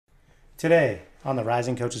Today on the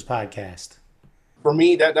Rising Coaches podcast. For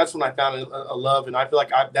me, that's when I found a love, and I feel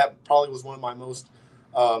like that probably was one of my most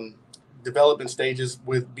development stages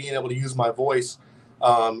with being able to use my voice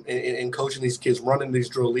in coaching these kids, running these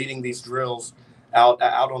drills, leading these drills out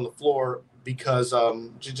on the floor because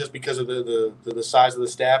just because of the size of the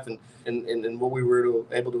staff and what we were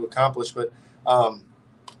able to accomplish. But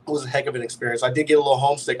it was a heck of an experience. I did get a little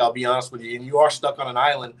homesick, I'll be honest with you, and you are stuck on an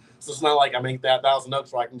island. So it's not like I make that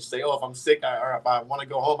 $1,000 where I can just say, oh, if I'm sick or if I want to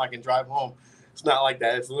go home, I can drive home. It's not like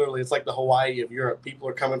that. It's like the Hawaii of Europe. People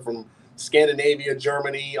are coming from Scandinavia,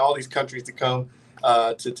 Germany, all these countries to come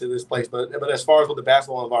to this place. But as far as with the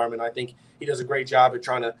basketball environment, I think he does a great job at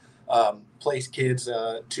trying to place kids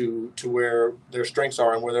to where their strengths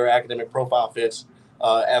are and where their academic profile fits,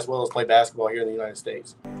 as well as play basketball here in the United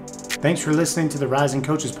States. Thanks for listening to the Rising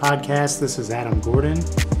Coaches podcast. This is Adam Gordon,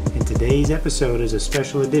 and today's episode is a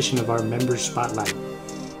special edition of our Members Spotlight.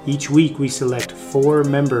 Each week we select 4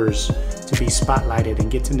 members to be spotlighted and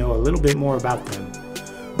get to know a little bit more about them,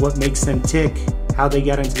 what makes them tick, how they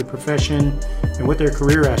got into the profession, and what their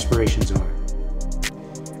career aspirations are.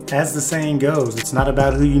 As the saying goes, it's not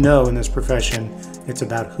about who you know in this profession, it's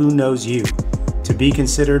about who knows you. To be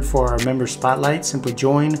considered for our Member Spotlight, simply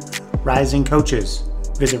join Rising Coaches.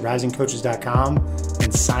 Visit risingcoaches.com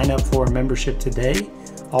and sign up for a membership today.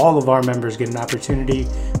 All of our members get an opportunity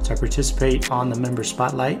to participate on the Member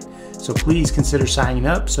Spotlight. So please consider signing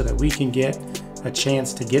up so that we can get a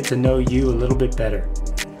chance to get to know you a little bit better.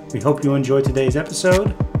 We hope you enjoyed today's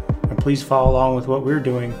episode, and please follow along with what we're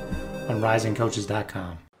doing on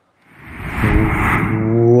risingcoaches.com.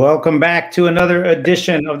 Welcome back to another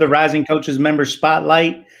edition of the Rising Coaches Member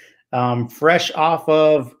Spotlight. Fresh off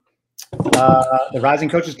of the Rising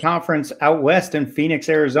Coaches Conference out west in Phoenix,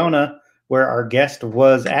 Arizona, where our guest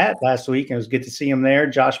was at last week. And it was good to see him there,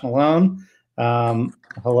 Josh Malone.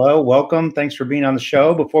 Hello, welcome. Thanks for being on the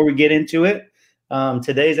show. Before we get into it,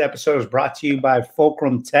 today's episode is brought to you by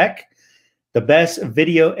Fulcrum Tech, the best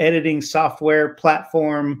video editing software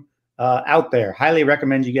platform out there. Highly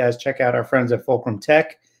recommend you guys check out our friends at Fulcrum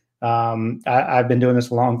Tech. I've been doing this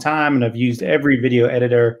a long time, and I've used every video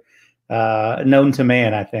editor known to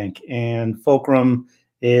man, I think. And Fulcrum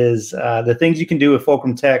is the things you can do with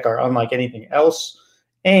Fulcrum Tech are unlike anything else,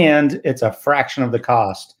 and it's a fraction of the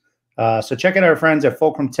cost. So check out our friends at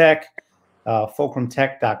Fulcrum Tech,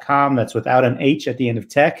 fulcrumtech.com. That's without an H at the end of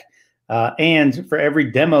tech. And for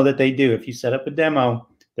every demo that they do, if you set up a demo,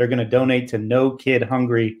 they're going to donate to No Kid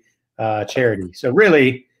Hungry charity. So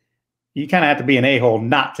really, you kind of have to be an a-hole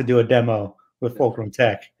not to do a demo with Fulcrum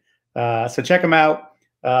Tech. So check them out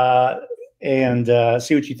and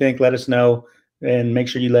see what you think. Let us know, and make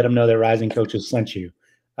sure you let them know that Rising Coaches sent you.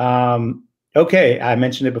 Okay, I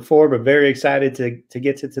mentioned it before, but very excited to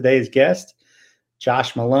get to today's guest.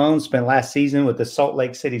 Josh Malone spent last season with the Salt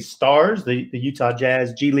Lake City Stars, the Utah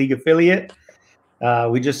Jazz G League affiliate.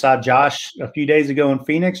 We just saw Josh a few days ago in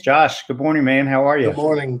Phoenix. Josh, good morning, man. How are you? Good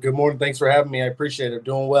morning. Good morning. Thanks for having me. I appreciate it.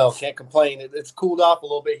 Doing well. Can't complain. It's cooled off a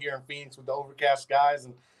little bit here in Phoenix with the overcast skies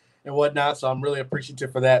and whatnot. So I'm really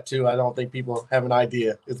appreciative for that too. I don't think people have an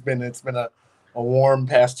idea. It's been a warm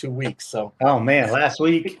past 2 weeks. So man, last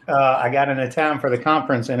week I got into town for the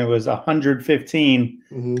conference and it was 115,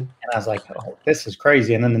 and I was like, oh, this is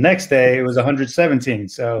crazy. And then the next day it was 117.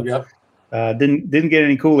 So yep. Didn't get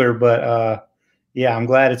any cooler, but yeah, I'm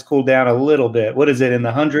glad it's cooled down a little bit. What is it, in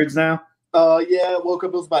the hundreds now? Yeah, woke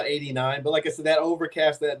up, it was about 89. But like I said, that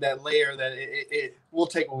overcast, that layer, that it we'll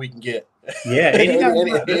take what we can get. Yeah,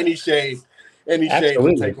 any shade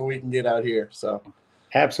we'll take what we can get out here. So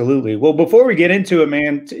absolutely. Well, before we get into it,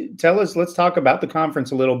 man, let's talk about the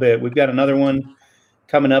conference a little bit. We've got another one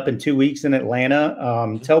coming up in 2 weeks in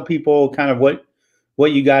Atlanta. Tell people kind of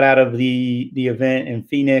what you got out of the event in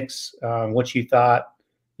Phoenix, what you thought,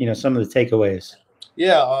 some of the takeaways.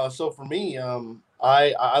 Yeah. So for me,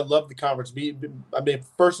 I love the conference.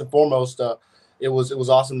 First and foremost, it was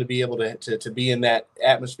awesome to be able to be in that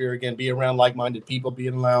atmosphere again, be around like-minded people,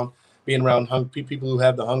 being around people who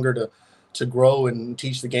have the hunger to grow and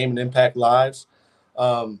teach the game and impact lives.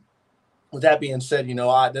 With that being said,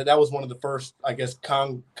 that was one of the first, I guess,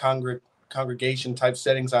 congregation type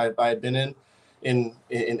settings I had been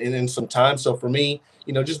in some time. So for me,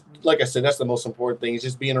 just like I said, that's the most important thing, is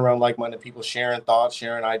just being around like-minded people, sharing thoughts,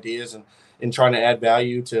 sharing ideas, and trying to add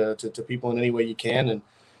value to people in any way you can.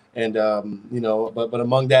 But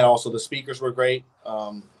among that, also the speakers were great.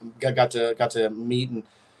 Got to meet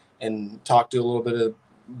and talk to a little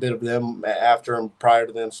bit of them after and prior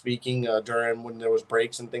to them speaking, during when there was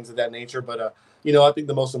breaks and things of that nature. But I think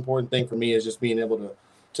the most important thing for me is just being able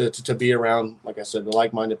to be around, like I said, the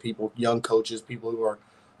like-minded people, young coaches, people who are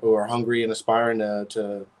are hungry and aspiring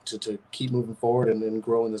to keep moving forward and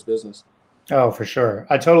grow in this business. Oh, for sure.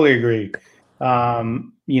 I totally agree.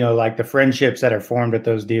 Like the friendships that are formed at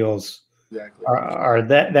those deals Exactly. are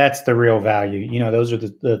that's the real value. Those are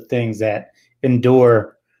the things that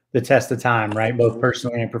endure the test of time, right? Both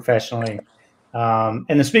personally and professionally.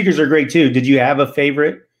 And the speakers are great too. Did you have a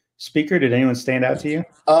favorite speaker? Did anyone stand out to you?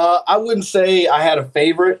 I wouldn't say I had a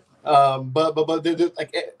favorite, but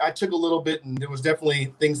like I took a little bit, and there was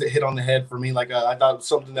definitely things that hit on the head for me. Like I thought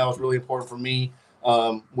something that was really important for me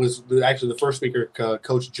was actually the first speaker,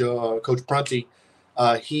 Coach Prunty.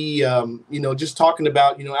 He, just talking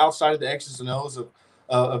about outside of the X's and O's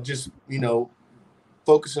of just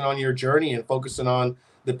focusing on your journey and focusing on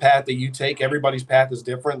the path that you take. Everybody's path is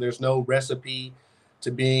different. There's no recipe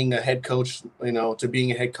to being a head coach,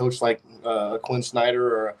 like Quinn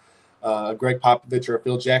Snyder or Greg Popovich or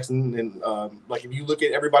Phil Jackson. And like if you look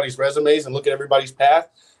at everybody's resumes and look at everybody's path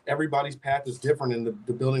is different, and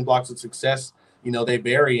the building blocks of success, they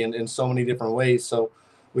vary in so many different ways. So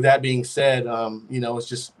with that being said, it's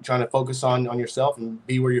just trying to focus on yourself and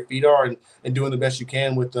be where your feet are and doing the best you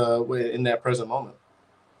can with in that present moment.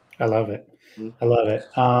 I love it. I love it.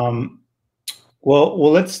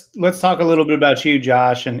 Well, let's talk a little bit about you,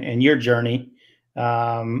 Josh, and your journey.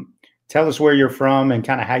 Tell us where you're from and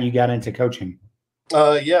kind of how you got into coaching.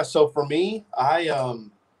 Yeah. So for me,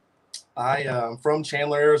 I'm from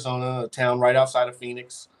Chandler, Arizona, a town right outside of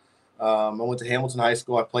Phoenix. I went to Hamilton High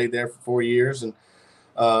School. I played there for 4 years, and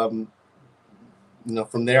from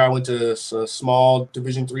there I went to a small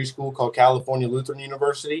Division III school called California Lutheran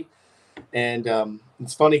University. And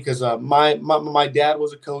it's funny because my dad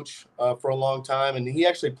was a coach for a long time, and he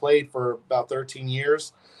actually played for about 13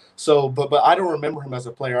 years. So, but I don't remember him as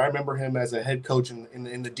a player. I remember him as a head coach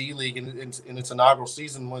in the D League in its inaugural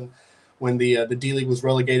season when the D League was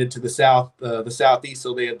relegated to the Southeast.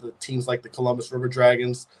 So they had the teams like the Columbus River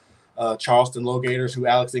Dragons, Charleston Low Gators, who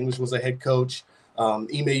Alex English was a head coach. Ime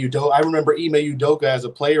Udoka. I remember Ime Udoka as a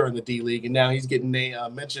player in the D League, and now he's getting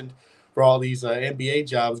mentioned for all these NBA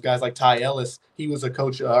jobs. Guys like Ty Ellis, he was a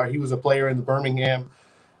coach. He was a player in the Birmingham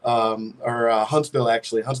Huntsville,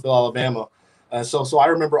 Alabama. So I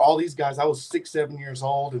remember all these guys. I was 6, 7 years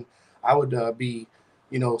old, and I would be,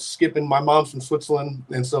 skipping. My mom's from Switzerland,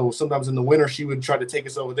 and so sometimes in the winter she would try to take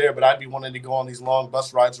us over there, but I'd be wanting to go on these long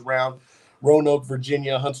bus rides around Roanoke,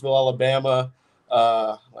 Virginia, Huntsville, Alabama,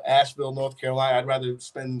 Asheville, North Carolina. I'd rather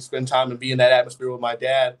spend time and be in that atmosphere with my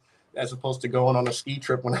dad as opposed to going on a ski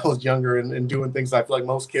trip when I was younger and doing things I feel like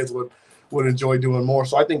most kids would enjoy doing more.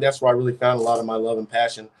 So I think that's where I really found a lot of my love and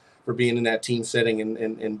passion for being in that team setting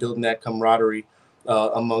and building that camaraderie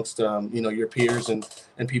amongst, your peers and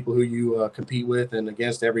people who you compete with and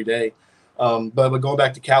against every day. But going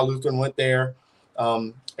back to Cal Lutheran, went there.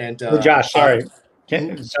 Josh, sorry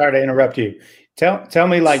to interrupt you. Tell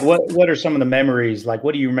me, like, what are some of the memories? Like,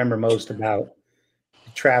 what do you remember most about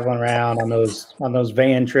traveling around on those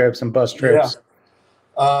van trips and bus trips?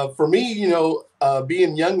 Yeah. For me,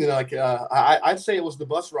 being young, I'd say it was the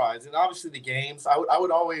bus rides and obviously the games. I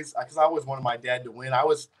would always, because I always wanted my dad to win. I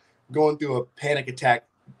was going through a panic attack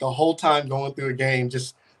the whole time going through a game,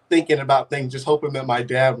 just thinking about things, just hoping that my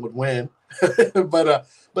dad would win. But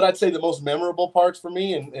I'd say the most memorable parts for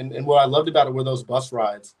me and what I loved about it were those bus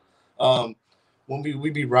rides. When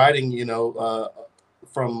we'd be riding,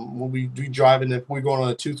 from when we driving, if we're going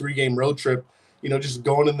on a 2-3 game road trip, just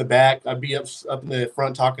going in the back. I'd be up in the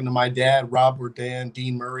front talking to my dad, Rob Rodan,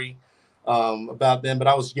 Dean Murray, about them. But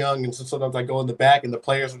I was young, and so sometimes I go in the back, and the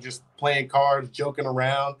players were just playing cards, joking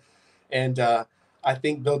around. And I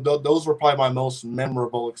think those were probably my most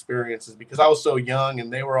memorable experiences because I was so young,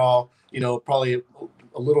 and they were all, probably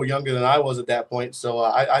a little younger than I was at that point. So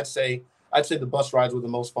I'd say the bus rides were the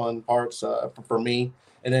most fun parts for me.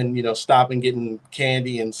 And then, stopping, getting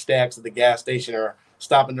candy and stacks at the gas station or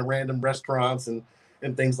stopping to random restaurants and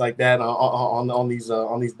things like that on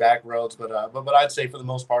these back roads. But I'd say for the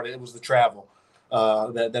most part, it was the travel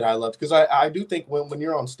that I loved. Because I do think when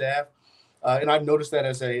you're on staff, and I've noticed that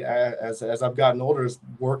as I've gotten older, is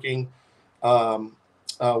working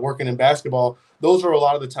in basketball, those are a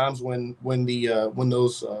lot of the times when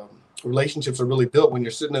those relationships are really built, when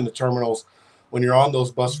you're sitting in the terminals, when you're on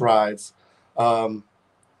those bus rides,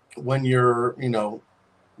 when you're,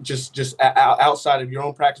 just outside of your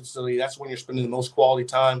own practice facility. That's when you're spending the most quality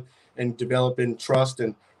time and developing trust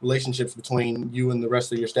and relationships between you and the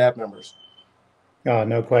rest of your staff members. Oh,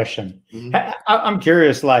 no question. Mm-hmm. I'm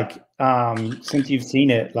curious, like, since you've seen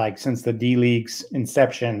it, like since the D League's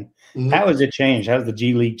inception, Mm-hmm. how has it changed? How has the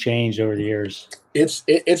G League changed over the years? It's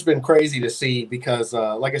been crazy to see because,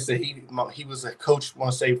 like I said, he was a coach, I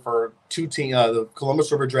want to say, for two teams, the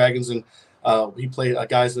Columbus River Dragons, and he played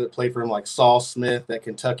guys that played for him like Saul Smith at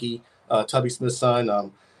Kentucky, Tubby Smith's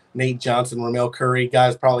son, Nate Johnson, Ramel Curry,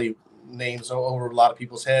 guys probably names over a lot of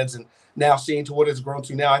people's heads. And now seeing to what it's grown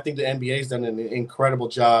to now, I think the NBA has done an incredible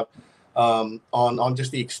job on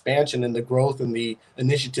just the expansion and the growth and the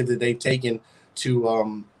initiative that they've taken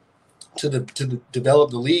to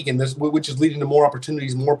develop the league, and this, which is leading to more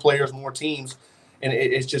opportunities, more players, more teams, and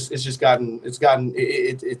it's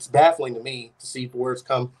baffling to me to see where it's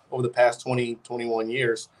come over the past 21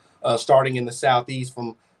 years, starting in the Southeast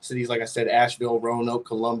from cities like I said, Asheville, Roanoke,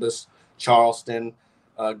 Columbus, Charleston,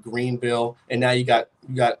 Greenville, and now you got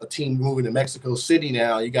a team moving to Mexico City.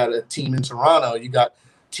 Now you got a team in Toronto. You got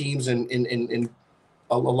teams in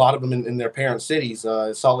a lot of them in their parent cities,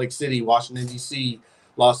 Salt Lake City, Washington D.C.,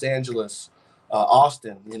 Los Angeles,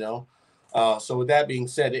 Austin, So with that being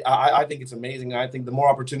said, I think it's amazing. I think the more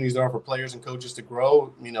opportunities there are for players and coaches to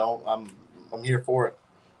grow, I'm here for it.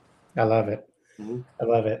 I love it. Mm-hmm. I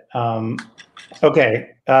love it.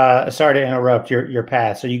 Okay. Sorry to interrupt your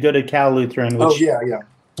path. So you go to Cal Lutheran.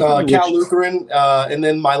 Cal Lutheran. And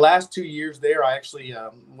then my last 2 years there, I actually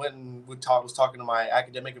went and was talking to my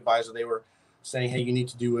academic advisor. They were saying, hey, you need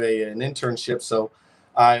to do an internship. So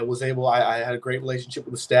I had a great relationship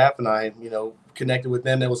with the staff, and I, connected with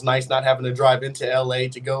them. It was nice not having to drive into LA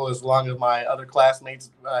to go as long as my other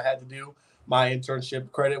classmates had to do. My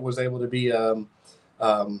internship credit was able to be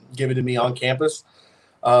given to me on campus.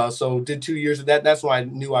 So did 2 years of that. That's when I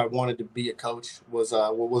knew I wanted to be a coach, was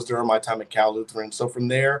during my time at Cal Lutheran. So from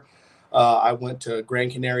there, I went to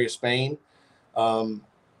Gran Canaria, Spain. And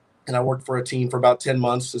I worked for a team for about 10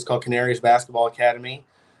 months. It's called Canarias Basketball Academy.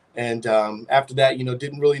 And after that,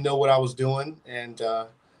 didn't really know what I was doing, and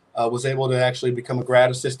was able to actually become a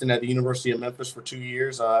grad assistant at the University of Memphis for 2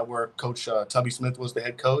 years, where Coach Tubby Smith was the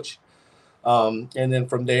head coach. And then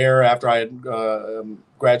from there, after I had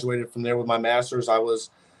graduated from there with my master's, I went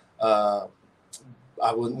to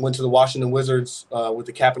the Washington Wizards with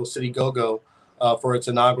the Capital City Go-Go for its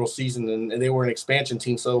inaugural season, and they were an expansion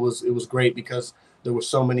team, so it was great because there were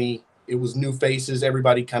so many. It was new faces,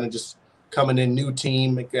 everybody kind of just coming in, new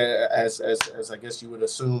team, as I guess you would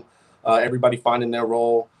assume, everybody finding their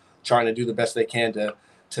role, trying to do the best they can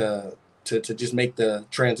to just make the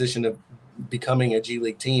transition of becoming a G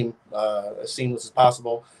League team as seamless as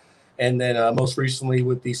possible. And then most recently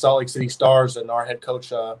with the Salt Lake City Stars, and our head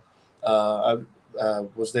coach was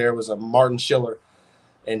Martin Schiller,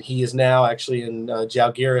 and he is now actually in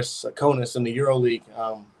Žalgiris Kaunas in the EuroLeague.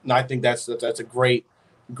 And I think that's a great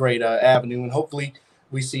avenue, and hopefully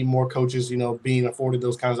we see more coaches, being afforded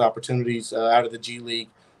those kinds of opportunities out of the G League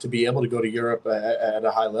to be able to go to Europe at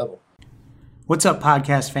a high level. What's up,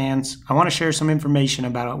 podcast fans? I want to share some information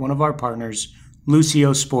about one of our partners,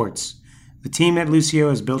 Lucio Sports. The team at Lucio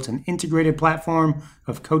has built an integrated platform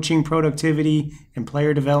of coaching, productivity, and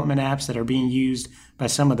player development apps that are being used by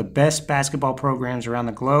some of the best basketball programs around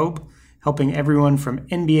the globe, helping everyone from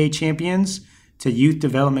NBA champions to youth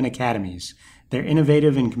development academies. Their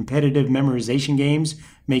innovative and competitive memorization games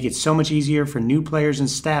make it so much easier for new players and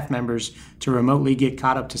staff members to remotely get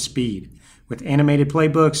caught up to speed. With animated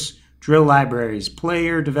playbooks, drill libraries,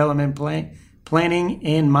 player development planning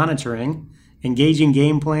and monitoring, engaging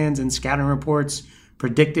game plans and scouting reports,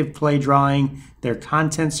 predictive play drawing, their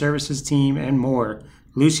content services team, and more,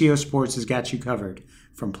 Lucio Sports has got you covered.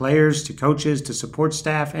 From players to coaches to support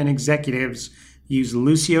staff and executives, use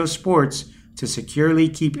Lucio Sports to securely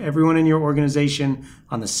keep everyone in your organization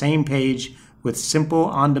on the same page with simple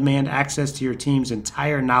on-demand access to your team's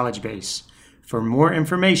entire knowledge base. For more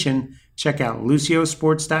information, check out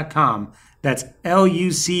luciosports.com. That's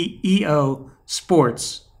LUCEO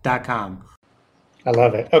sports.com. I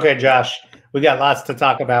love it. Okay, Josh, we got lots to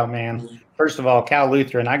talk about, man. First of all, Cal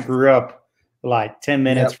Lutheran, I grew up like 10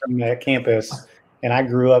 minutes from that campus. And I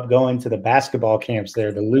grew up going to the basketball camps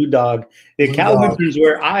there, the Lou Dog. The Cal Lutheran's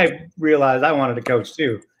where I realized I wanted to coach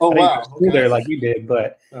too. Oh, wow. Okay. There like you did,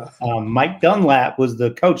 but Mike Dunlap was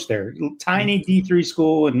the coach there. Tiny D3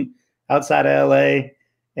 school and outside of LA.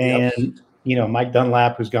 And, Mike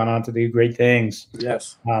Dunlap, who's gone on to do great things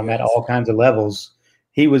at all kinds of levels.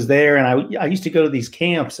 He was there, and I used to go to these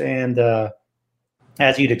camps, and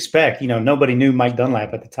as you'd expect, nobody knew Mike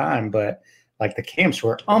Dunlap at the time, but like the camps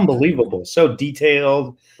were unbelievable, so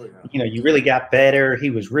detailed. You really got better.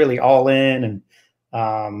 He was really all in, and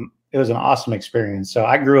it was an awesome experience. So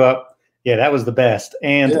I grew up, that was the best.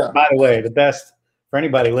 And by the way, the best for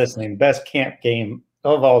anybody listening, best camp game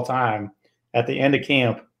of all time. At the end of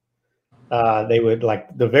camp, they would,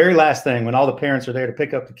 like, the very last thing when all the parents are there to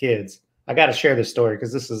pick up the kids. I got to share this story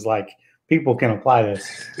because this is like, people can apply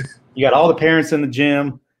this. You got all the parents in the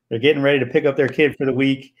gym. They're getting ready to pick up their kid for the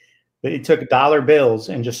week. They took dollar bills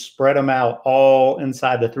and just spread them out all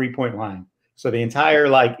inside the 3-point line. So the entire,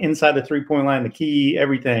 like, inside the 3-point line, the key,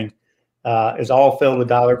 everything is all filled with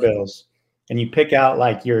dollar bills. And you pick out,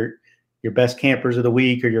 like, your best campers of the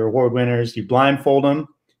week or your award winners. You blindfold them.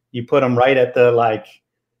 You put them right at the, like,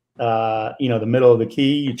 the middle of the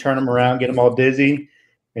key. You turn them around, get them all dizzy,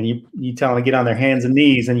 and you tell them to get on their hands and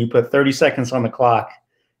knees, and you put 30 seconds on the clock,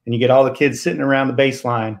 and you get all the kids sitting around the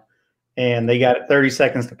baseline, and they got 30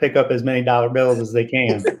 seconds to pick up as many dollar bills as they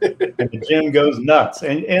can. And the gym goes nuts.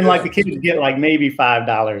 And like, the kids get like maybe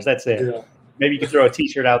 $5. That's it. Yeah. Maybe you can throw a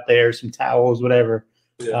t-shirt out there, some towels, whatever.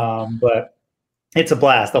 Yeah. But it's a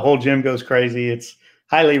blast. The whole gym goes crazy. It's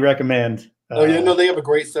highly recommend. Oh yeah, no, they have a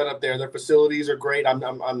great setup there. Their facilities are great. I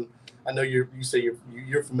know you say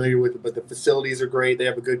you're familiar with it, but the facilities are great. They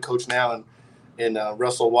have a good coach now in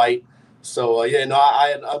Russell White. So I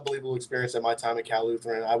had an unbelievable experience at my time at Cal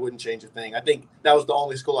Lutheran. I wouldn't change a thing. I think that was the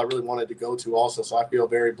only school I really wanted to go to also. So I feel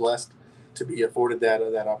very blessed to be afforded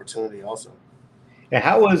that opportunity also. Yeah,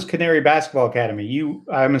 how was Canary Basketball Academy?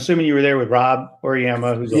 I'm assuming you were there with Rob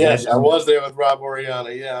Oriana, who's yes, I was there with Rob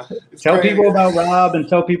Oriana. Yeah. Tell people about Rob and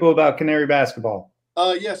tell people about Canary Basketball.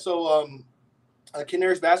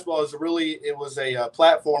 Canary's Basketball was a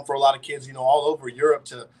platform for a lot of kids, all over Europe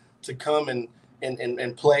to come and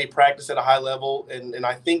play, practice at a high level, and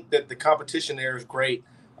I think that the competition there is great.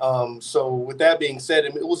 So with that being said,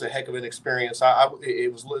 it was a heck of an experience.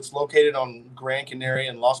 It's located on Gran Canaria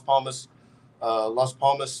in Las Palmas,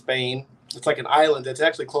 Spain. It's like an island. It's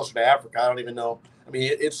actually closer to Africa. I don't even know. I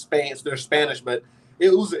mean, it's Spain. They're Spanish, but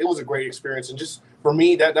it was a great experience. And just for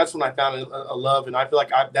me, that's when I found a love. And I feel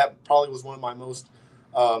like that probably was one of my most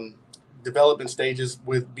development stages,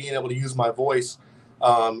 with being able to use my voice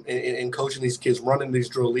in coaching these kids,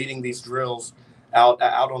 leading these drills out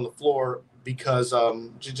on the floor, because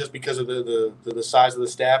just because of the size of the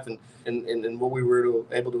staff and what we were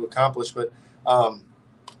able to accomplish. But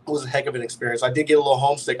it was a heck of an experience. I did get a little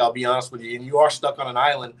homesick, I'll be honest with you. And you are stuck on an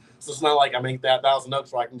island, so it's not like I make that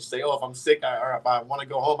 $1,000 where I can just say, if I'm sick or if I want to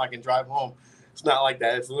go home, I can drive home. It's not like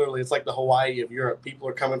that. It's like the Hawaii of Europe. People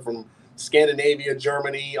are coming from Scandinavia,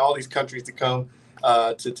 Germany, all these countries to come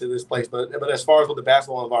to this place. But as far as with the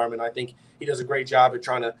basketball environment, I think he does a great job at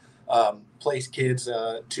trying to place kids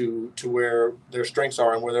to where their strengths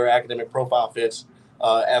are and where their academic profile fits,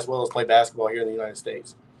 as well as play basketball here in the United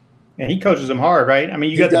States. And he coaches them hard, right? I mean,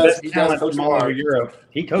 you got the best talent from all over Europe.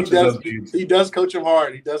 He coaches those dudes. He does coach them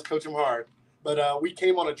hard. But we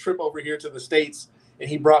came on a trip over here to the States, and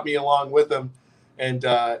he brought me along with him, and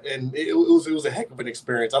it was a heck of an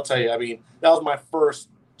experience. I'll tell you. I mean, that was my first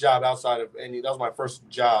job that was my first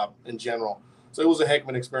job in general. So it was a heck of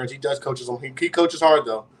an experience. He does coaches them. He coaches hard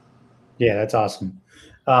though. Yeah, that's awesome.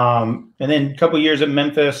 And then a couple of years at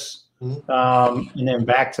Memphis, and then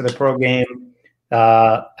back to the pro game.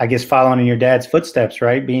 I guess following in your dad's footsteps,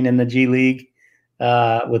 right? Being in the G League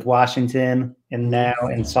with Washington and now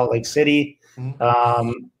in Salt Lake City.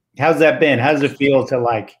 How's that been? How does it feel to,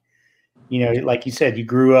 like you said, you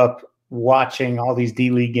grew up watching all these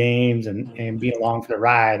D League games and being along for the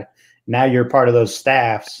ride. Now you're part of those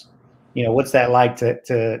staffs. What's that like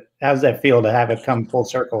to how does that feel to have it come full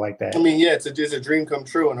circle like that? I mean, yeah, it's a dream come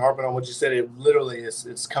true. And harping on what you said, it literally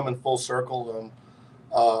it's coming full circle.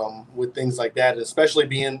 With things like that, especially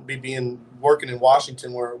being working in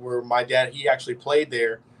Washington, where my dad, he actually played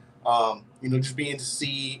there. Just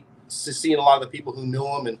seeing a lot of the people who knew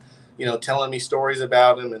him and telling me stories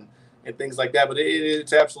about him and things like that. But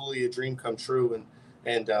it's absolutely a dream come true,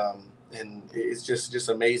 and it's just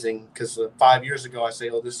amazing, because 5 years ago I say,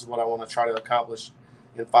 this is what I want to try to accomplish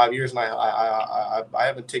in 5 years, and I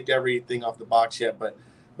haven't ticked everything off the box yet, but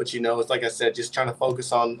it's like I said, just trying to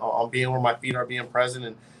focus on being where my feet are, being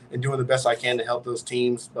present, and doing the best I can to help those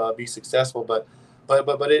teams be successful. But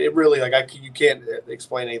it really, you can't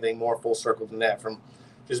explain anything more full circle than that. From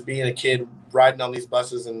just being a kid riding on these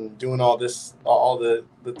buses and doing all the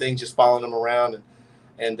things, just following them around,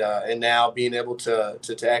 and now being able to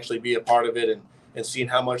actually be a part of it and seeing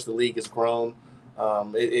how much the league has grown.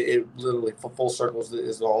 It literally, full circles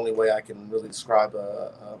is the only way I can really describe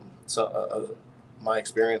my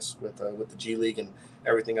experience with the G League and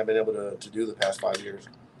everything I've been able to do the past 5 years.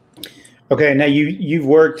 Okay, now you've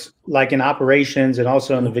worked like in operations and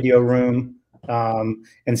also in the video room,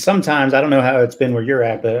 and sometimes, I don't know how it's been where you're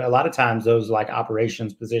at, but a lot of times those like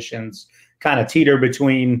operations positions kind of teeter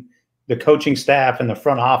between the coaching staff and the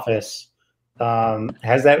front office.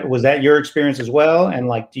 Was that your experience as well? And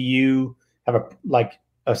like, do you have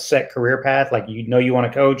a set career path? Like, you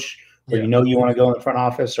want to coach, or Yeah. you want to go in the front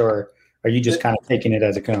office, or are you just kind of taking it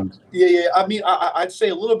as it comes? Yeah. I mean, I'd say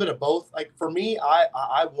a little bit of both. Like for me,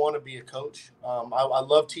 I want to be a coach. I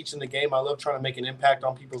love teaching the game. I love trying to make an impact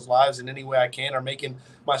on people's lives in any way I can, or making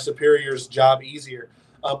my superiors' job easier.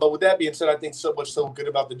 But with that being said, I think what's so good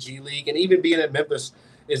about the G League and even being at Memphis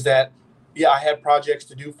is that, yeah, I had projects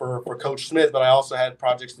to do for Coach Smith, but I also had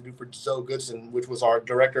projects to do for Zoe Goodson, which was our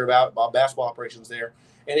director of basketball operations there.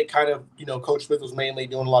 And it kind of, Coach Smith was mainly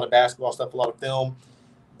doing a lot of basketball stuff, a lot of film.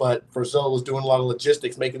 But for Zoe was doing a lot of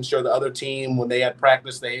logistics, making sure the other team, when they had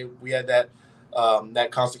practice, we had that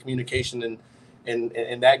constant communication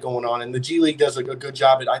and that going on. And the G League does a good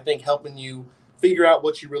job at, I think, helping you figure out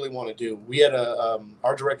what you really want to do. We had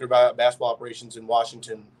our director of basketball operations in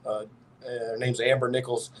Washington. Her name's Amber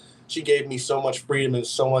Nichols. She gave me so much freedom and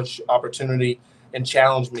so much opportunity and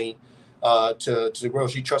challenged me to grow.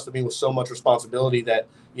 She trusted me with so much responsibility that,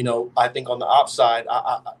 I think on the ops side,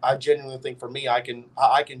 I genuinely think for me, I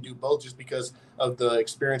can do both just because of the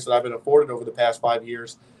experience that I've been afforded over the past 5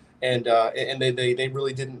 years. And they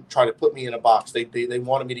really didn't try to put me in a box. They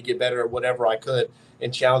wanted me to get better at whatever I could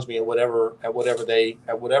and challenge me at whatever I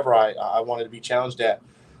wanted to be challenged at.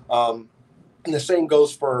 And the same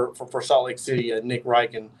goes for Salt Lake City, Nick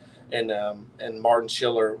Reich and Martin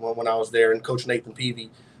Schiller when I was there, and Coach Nathan Peavy.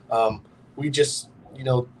 We just,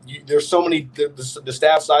 there's so many, the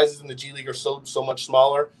staff sizes in the G League are so much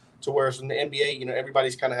smaller, to whereas in the NBA,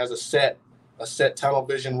 everybody's kind of has a set tunnel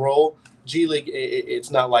vision role. G League, it's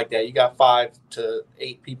not like that. You got 5 to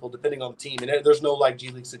 8 people depending on the team, and there's no like G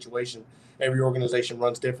League situation. Every organization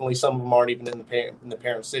runs differently. Some of them aren't even in the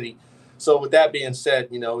parent city. So with that being said,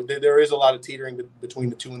 there is a lot of teetering between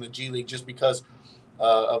the two in the G League just because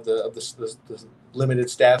of the limited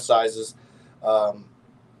staff sizes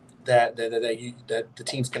that the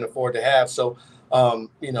teams can afford to have. So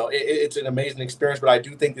it's an amazing experience, but I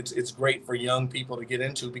do think it's great for young people to get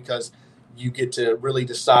into because you get to really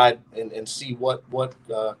decide and see what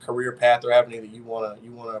career path or avenue that you want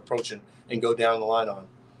to approach and go down the line on.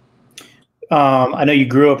 I know you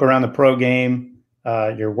grew up around the pro game.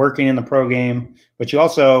 You're working in the pro game, but you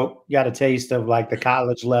also got a taste of like the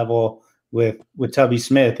college level with Tubby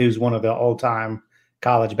Smith, who's one of the all-time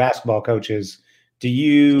college basketball coaches. Do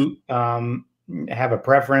you have a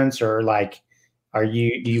preference, or like, do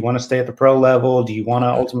you want to stay at the pro level? Do you want to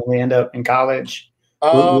ultimately end up in college?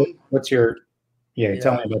 What's your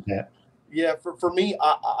tell me about that. Yeah, for me,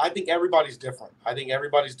 I think everybody's different.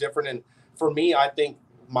 And for me, I think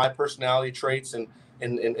my personality traits and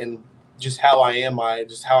just how I am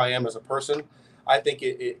as a person, I think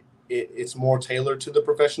it's more tailored to the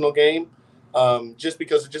professional game, just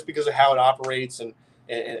because of how it operates and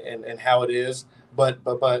how it is. But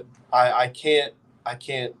I can't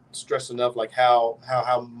stress enough like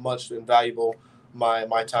how much invaluable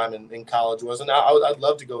my time in college was, and I'd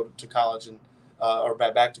love to go to college and or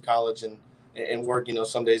back to college and work.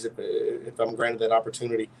 Some days if I'm granted that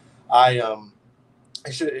opportunity,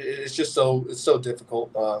 it's so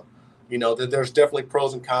difficult. There's definitely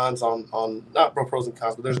pros and cons on not pros and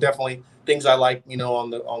cons, but there's definitely things I like, on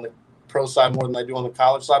the pro side more than I do on the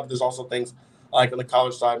college side. But there's also things I like on the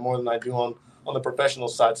college side more than I do on the professional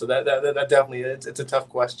side. So that definitely it's a tough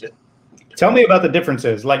question. Tell me about the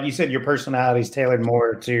differences. Like you said, your personality is tailored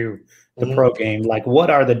more to the pro game. Like, what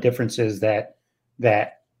are the differences that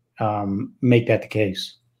make that the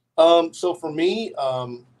case? So for me,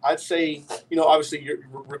 I'd say, obviously your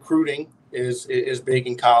recruiting is big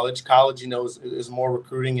in college. College, is more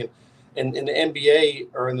recruiting, and in the NBA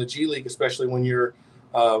or in the G League, especially when you're,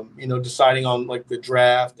 deciding on like the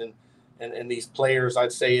draft and these players,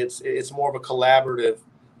 I'd say it's more of a collaborative,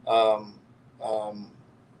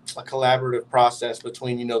 process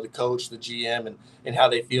between, the coach, the GM, and how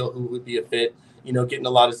they feel who would be a fit. Getting a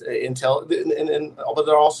lot of intel, but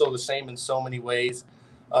they're also the same in so many ways.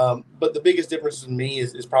 But the biggest difference in me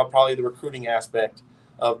is probably the recruiting aspect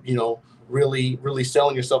of, really, really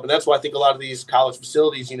selling yourself. And that's why I think a lot of these college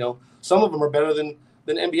facilities, some of them are better than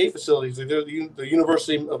NBA facilities. The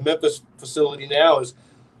University of Memphis facility now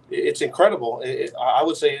it's incredible. I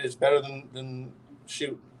would say it's better than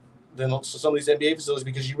some of these NBA facilities,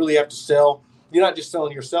 because you really have to sell. You're not just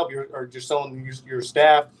selling yourself, you're just selling your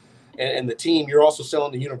staff and the team. You're also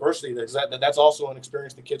selling the university. That's also an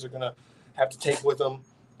experience the kids are going to have to take with them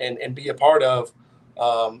and be a part of,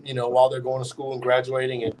 while they're going to school and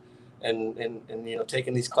graduating and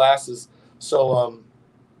taking these classes. So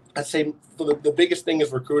I'd say the biggest thing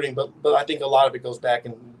is recruiting, but I think a lot of it goes back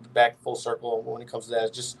full circle when it comes to that.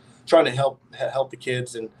 It's just trying to help the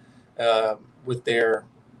kids and with their,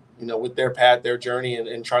 with their path, their journey,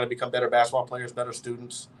 and trying to become better basketball players, better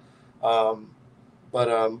students. I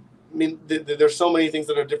mean, there's so many things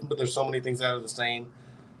that are different, but there's so many things that are the same.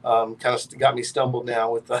 Kind of got me stumbled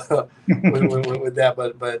now with with that,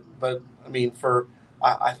 but I mean,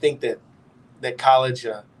 I think that college,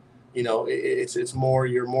 it's more,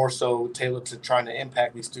 you're more so tailored to trying to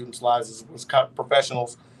impact these students' lives as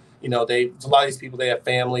professionals. A lot of these people, they have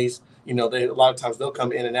families. A lot of times they'll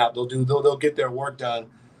come in and out. They'll get their work done,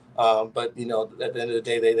 but at the end of the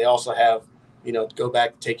day, they also have to go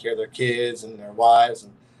back and take care of their kids and their wives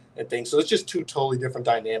and things. So it's just two totally different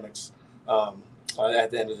dynamics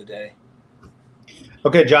at the end of the day.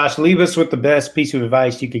 Okay, Josh, leave us with the best piece of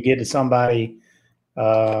advice you could give to somebody,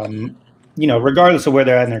 regardless of where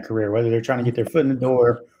they're at in their career, whether they're trying to get their foot in the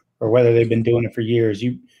door or whether they've been doing it for years.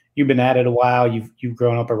 You've been at it a while. You've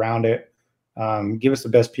grown up around it. Give us the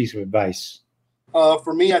best piece of advice.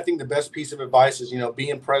 For me, I think the best piece of advice is,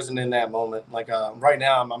 being present in that moment. Like right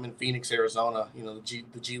now, I'm in Phoenix, Arizona. The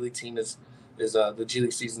G League team is the G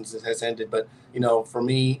League season has ended. But for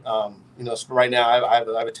me, right now I have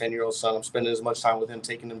a 10-year-old son. I'm spending as much time with him,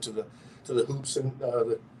 taking him to the hoops and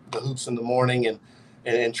the hoops in the morning,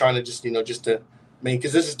 and trying to just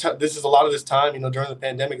because this is a lot of this time. During the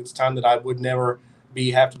pandemic, it's time that I would never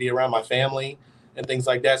have to be around my family and things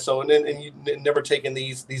like that. So and you never taking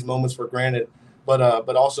these moments for granted. But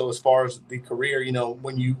also as far as the career,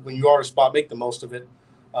 when you are a spot, make the most of it.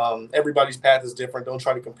 Everybody's path is different. Don't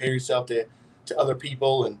try to compare yourself to other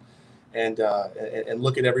people and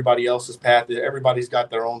look at everybody else's path. Everybody's got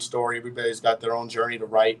their own story. Everybody's got their own journey to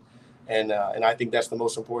write. And I think that's the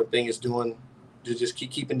most important thing is just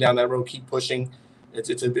keeping down that road, keep pushing. It's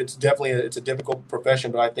definitely a difficult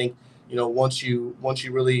profession, but I think, once you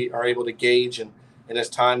really are able to gauge and as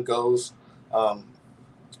time goes,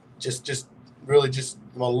 just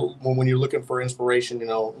when you're looking for inspiration,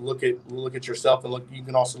 look at yourself, and you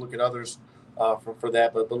can also look at others for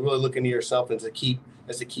that, but really look into yourself and to keep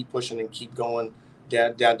pushing and keep going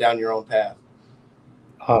down your own path.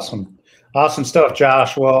 Awesome stuff,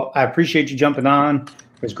 Josh. Well, I appreciate you jumping on.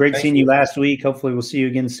 It was great seeing you last week. Hopefully we'll see you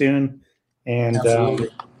again soon. And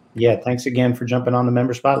thanks again for jumping on the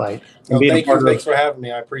Member Spotlight. Thank you. Thanks for having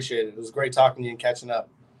me. I appreciate it. It was great talking to you and catching up.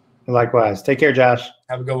 Likewise. Take care, Josh.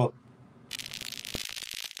 Have a good one.